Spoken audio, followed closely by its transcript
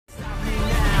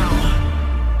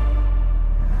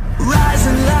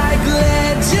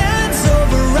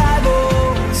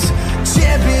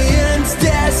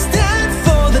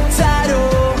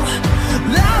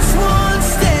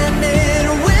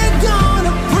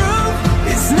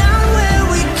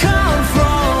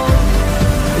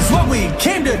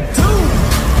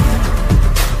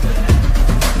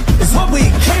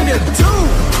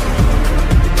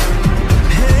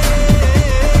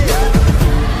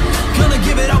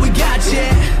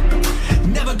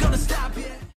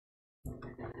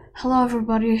Hello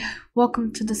everybody,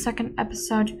 welcome to the second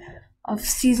episode of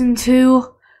Season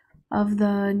 2 of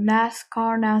the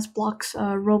NASBlox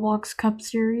Roblox Cup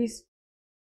series.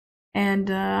 And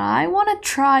I want to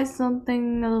try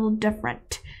something a little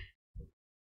different.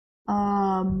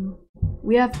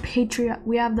 We have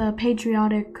the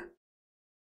patriotic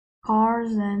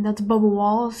cars, and that's Bubba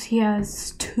Wallace. He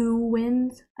has 2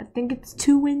 wins. I think it's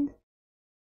 2 wins.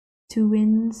 2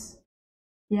 wins.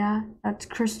 Yeah, that's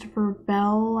Christopher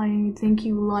Bell. I think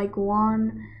he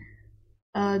won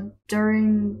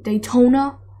during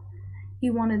Daytona. He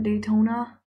won at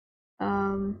Daytona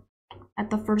at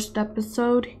the first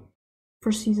episode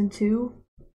for Season 2.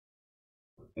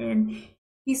 And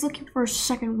he's looking for a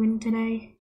second win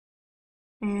today.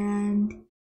 And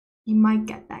he might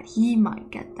get that.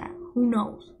 Who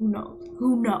knows?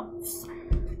 Who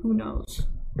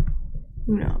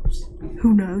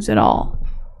knows at all?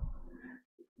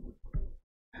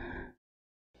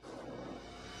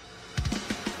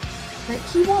 But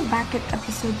he won back at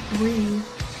episode 3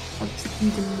 of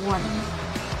Season 1.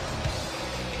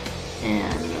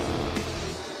 And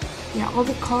yeah, all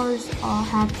the cars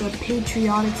have the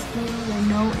patriotic themes. I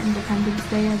know Independence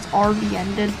Day has already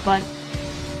ended, but...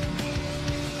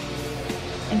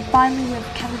 And finally we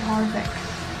have Kevin Harvick.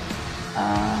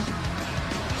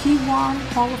 He won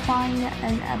qualifying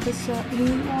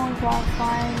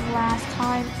last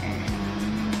time, and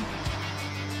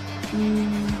he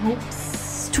hopes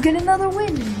to get another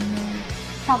win,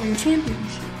 probably a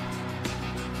championship.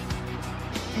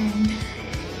 And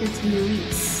it's the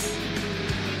elites.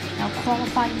 Now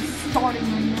qualifying is starting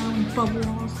right now, and Bubba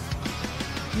Wallace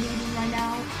leading right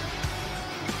now.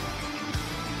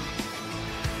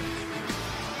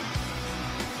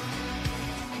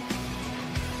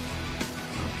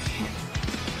 Okay,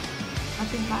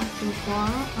 nothing bad so far.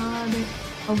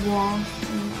 A wall,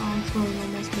 and I'm throwing my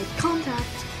nest with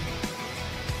contact.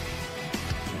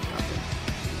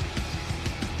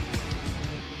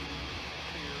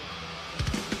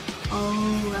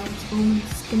 Oh, Alex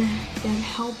gonna get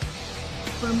help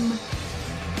from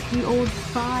the old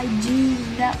 5G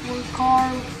network car.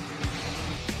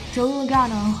 Joe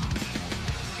Logano.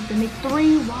 Gonna make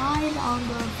 3 wide on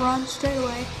the front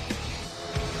straightaway.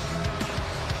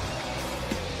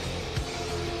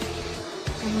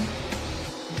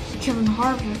 Kevin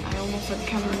Harvick, I almost said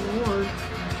Kevin Ward.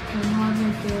 Kevin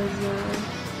Harvick is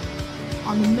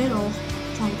on the middle,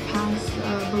 trying to pass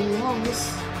the Wallace.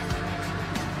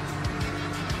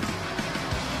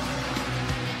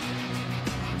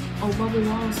 Oh, Bubba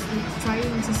Wallace is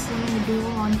trying to slam the door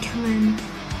on Kevin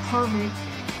Harvick.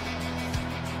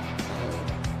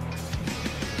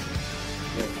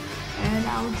 And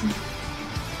Alex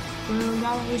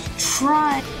is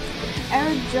trying.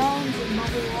 Eric Jones and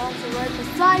Bubba Wallace are right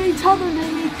beside each other. They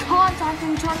make contact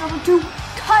in turn number 2.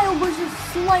 Kyle Busch is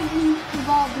slightly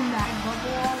involved in that. Bubba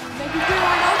Wallace is making clear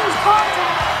right now. There's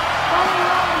contact. Bubba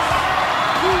Wallace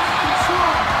loses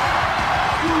control.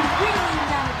 He's really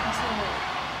down in control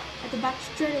at the back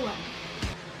straightaway.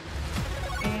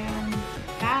 And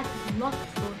bad luck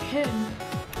for him.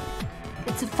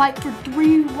 It's a fight for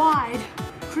 3 wide.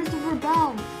 Christopher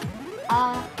Bell,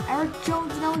 Eric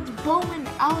Jones and Alex Bowman.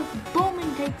 Alex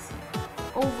Bowman takes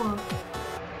over.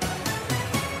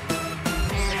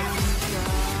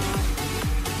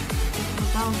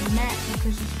 And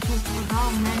Christopher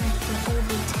Bell managed to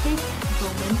overtake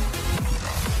Bowman.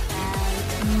 As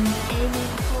he's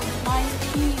aiming for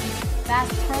 19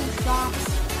 fast pro shots.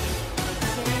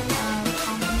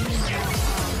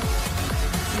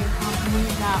 Same company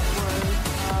that was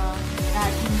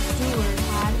that Tim Stewart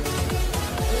had.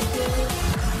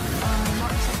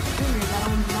 Martin Truex Jr. that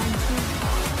owned 19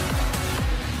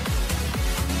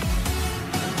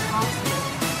 cars.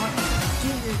 Martin Truex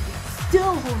Jr. is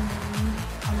still holding the lead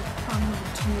on the turn number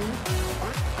 2.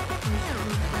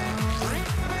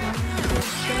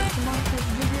 Martin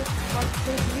Truex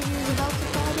Jr. is about to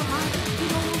fall behind.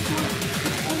 He's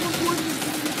almost working,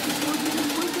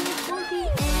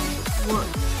 and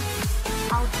works.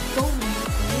 Alex Bowman is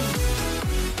the lead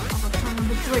on the turn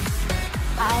number 3.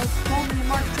 Alex Bowman and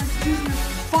Martin Truex Jr.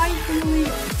 fight for the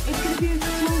lead. It's going to be a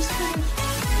close finish.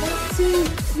 Let's see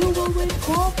who will win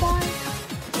qualifying.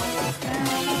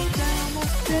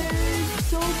 Almost there. He's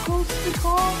so close to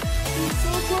call.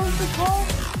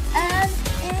 And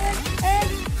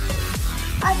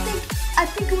I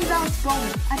think it was Alex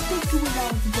Bowman. I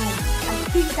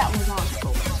think that was Alex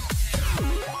Bowman.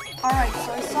 Alright, so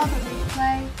I saw the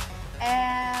replay,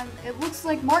 and it looks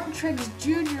like Martin Truex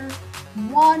Jr.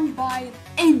 won by an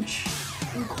inch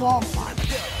in qualifying.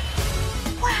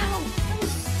 Wow, that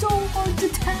was so hard to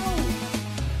tell.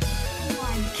 Oh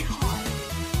my god.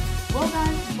 Well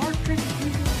guys, Martin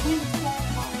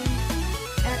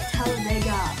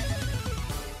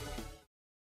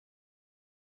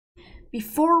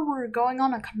before we're going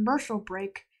on a commercial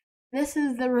break, this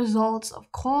is the results of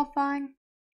qualifying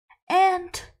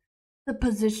and the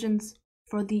positions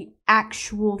for the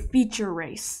actual feature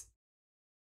race.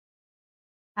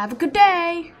 Have a good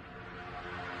day!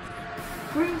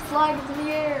 Green flag is in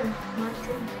the air. Mark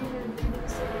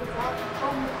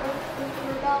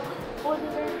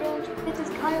This is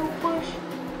Kyle Busch.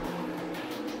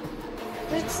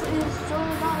 This is Jordan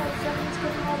Logano, 7th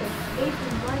Kevin Harvick, 8th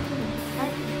and Brandon,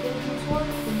 9th and James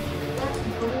Warwick, and that's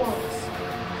the walls.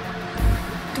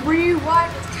 3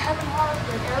 wide is Kevin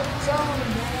Harvick, Eric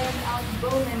Jones, and Alex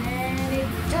Bowman, and it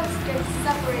just gets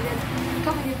separated,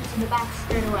 coming into the back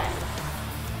straight away.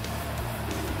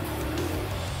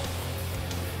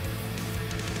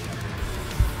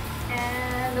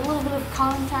 And a little bit of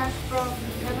contact from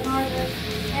Kevin Harvick,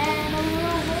 and a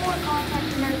little more contact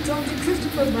from Eric Jones and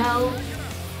Christopher Bell.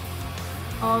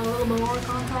 A little bit more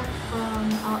contact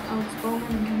from Alex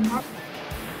Bowman and Kevin Harvick.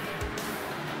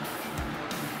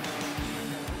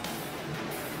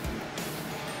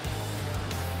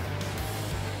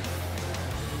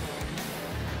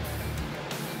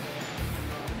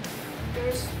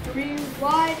 There's 3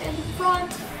 wide in the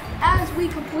front as we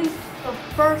complete the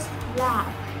first lap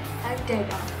at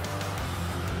Talladega.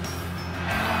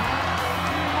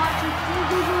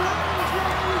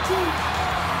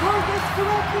 Harvick's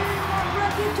correcting on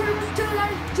record turns to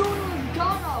that Jordan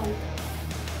Logano.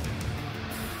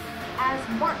 As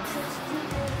Mark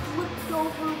Jr. flipped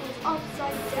over, was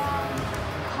upside down,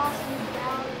 caution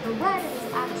down. The red is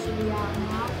actually out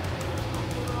now.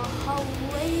 After a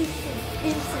hellacious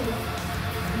incident.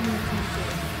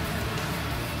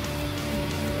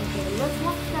 Okay, let's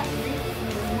watch that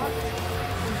replay. Mark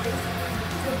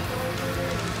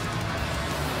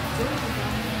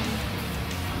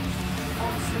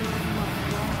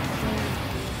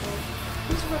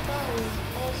Christopher Bell is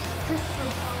also Christopher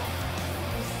Bell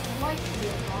is slightly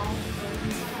involved, but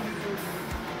he's not a good one.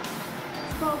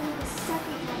 It's probably the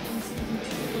second time in season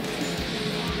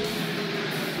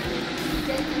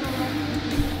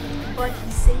 2 but he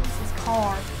saves his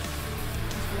car.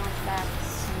 Just watch that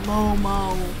slow-mo.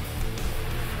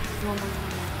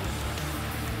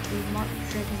 Martin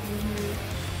Truex Jr.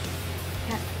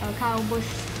 Kyle Busch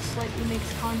slightly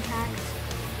makes contact.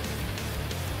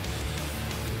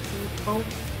 Both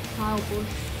Kyle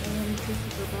Busch and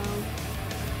Christopher Bell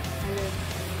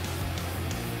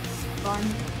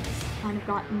kind of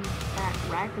gotten that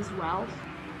wreck as well.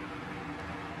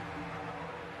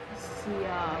 See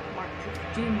Mark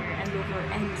Jr. end over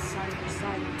end side by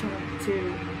side in turn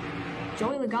 2.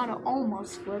 Joey Logano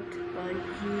almost flipped, but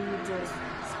he just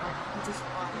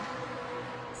spun.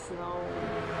 So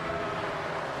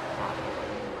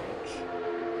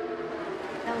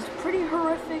that was pretty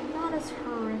horrific, not as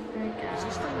horrific as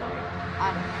I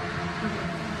don't know,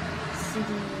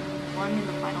 season 1 in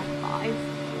the final 5.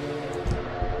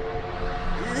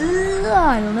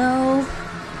 I don't know.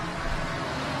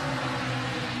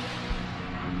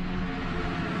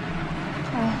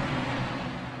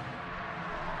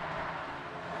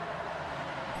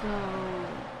 So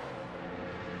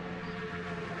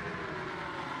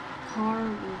car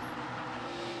with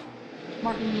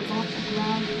Martin was off the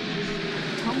ground,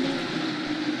 tumbled,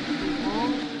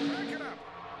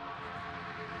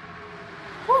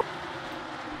 woo!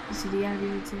 You see the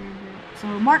attitudes in here. So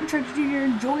Martin Truex Jr.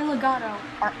 and Joey Logano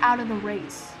are out of the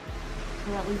race.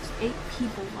 So that leaves 8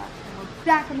 people left. And we're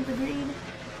back on the grid.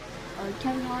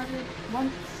 Kevin Harvick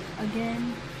once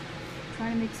again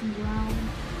trying to make some ground.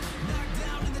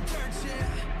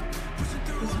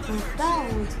 Christopher Bell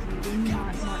is leading,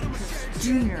 not Martin Truex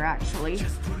Jr. actually.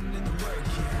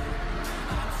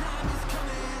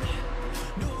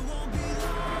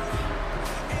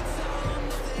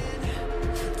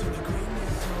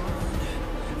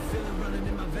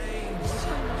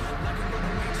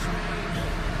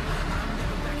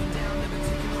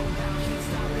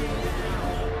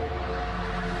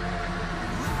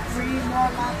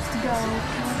 Laps to go.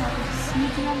 Kevin Harvick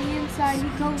sneaking on the inside. He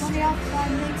goes on the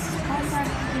outside, makes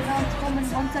contact with Alex Bowman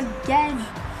once again.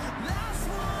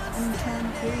 In turn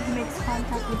 3, he makes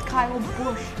contact with Kyle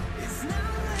Busch.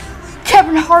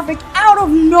 Kevin Harvick out of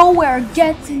nowhere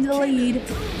gets in the lead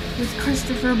with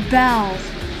Christopher Bell.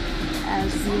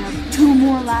 As we have 2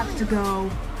 more laps to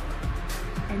go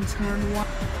in turn 1.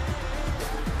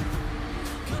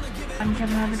 And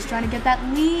Kevin Harvick's trying to get that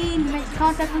lead. He makes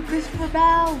contact with Christopher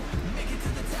Bell.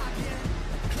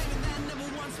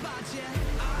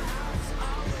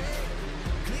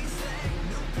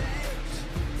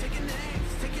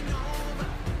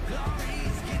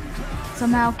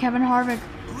 Somehow Kevin Harvick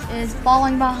is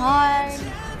falling behind.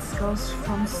 Goes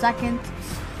from 2nd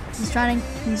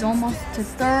He's almost to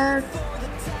third.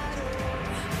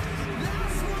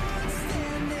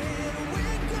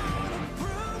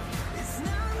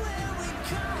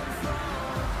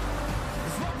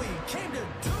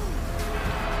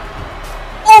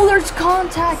 Oh, there's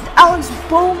contact. Alex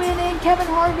Bowman and Kevin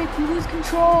Harvick lose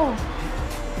control.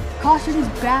 Caution is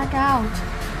back out.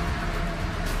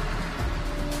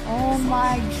 Oh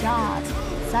my God.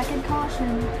 Second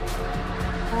caution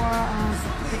for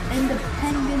the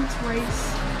independent race.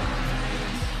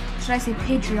 Should I say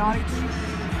patriotic race?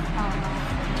 I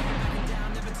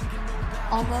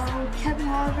don't know. Although Kevin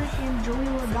Harvick and Joey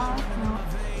Logano,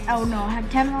 I had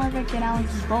Kevin Harvick and Alex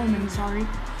Bowman, sorry.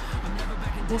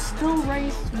 Will still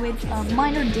race with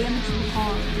minor damage to the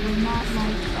car. They will not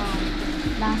like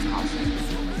last caution.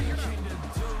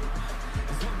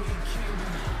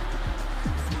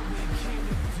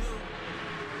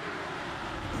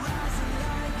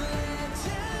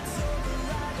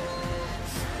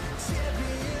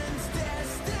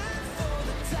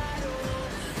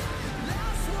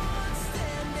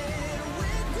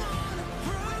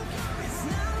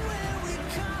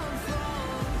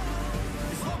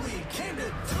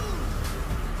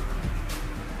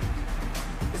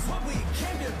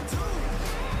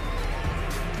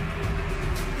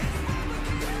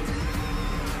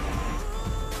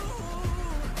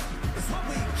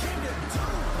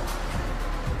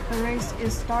 The race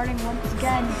is starting once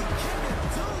again.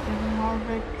 Kevin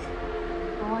Harvick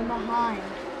going behind.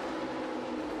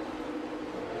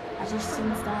 Ever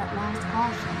since that last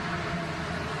caution.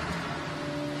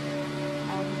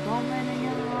 Alex Bowman and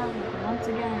Kevin Harvick once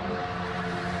again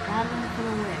battling for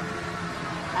the win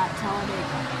at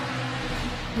Talladega.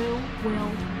 Who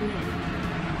will win?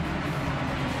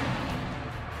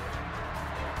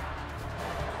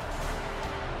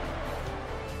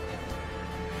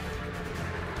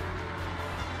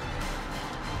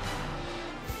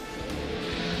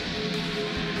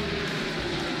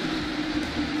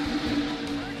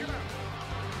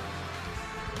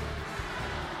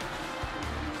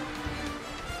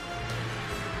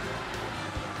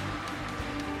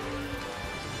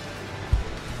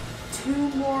 Two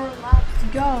more laps to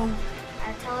go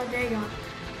at Talladega,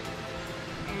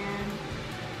 and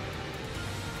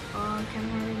Kevin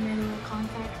Harvick made a little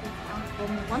contact with Alex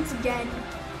Bowman once again.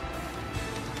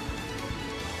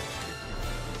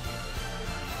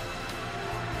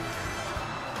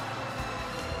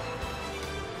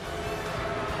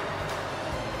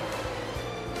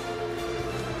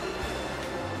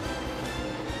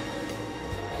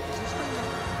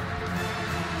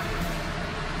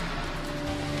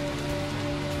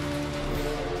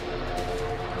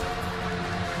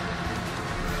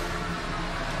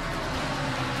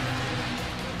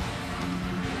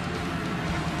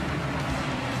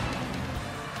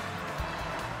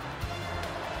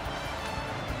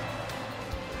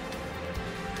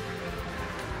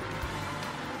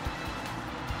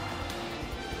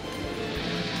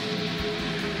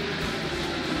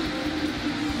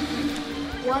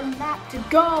 One lap to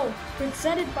go,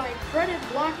 presented by Credit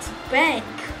Blocks Bank.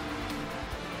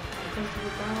 Because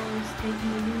Logano is taking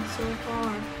the lead so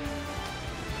far.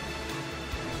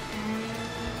 And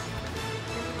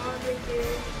Kevin Harvick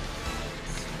is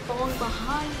falling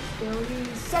behind still.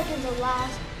 He's second to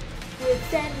last with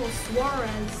Daniel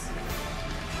Suarez.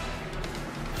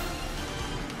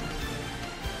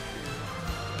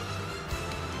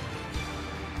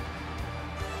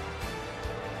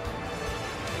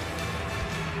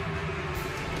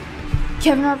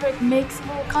 Kevin Harvick makes a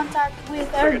little contact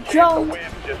with Eric Jones,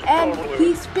 and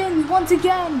he spins once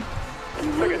again. He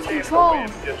loses control.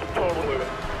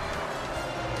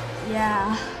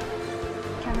 Yeah,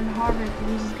 Kevin Harvick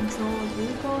loses control of the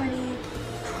vehicle and he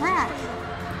crashed.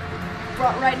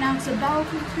 But right now it's a battle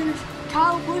for the finish.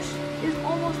 Kyle Busch is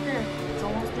almost there. It's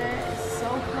almost there. It's so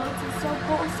close. It's so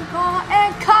close to call.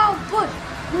 And Kyle Busch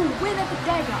will win at the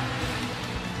Talladega.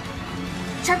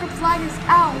 Checkered flag is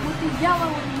out with the yellow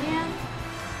in the hand.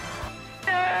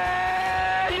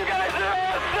 You guys are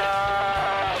awesome!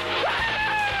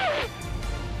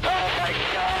 Oh my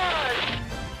God!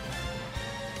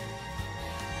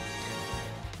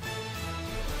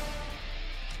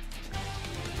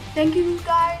 Thank you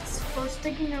guys for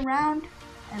sticking around,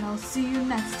 and I'll see you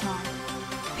next time.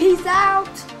 Peace out!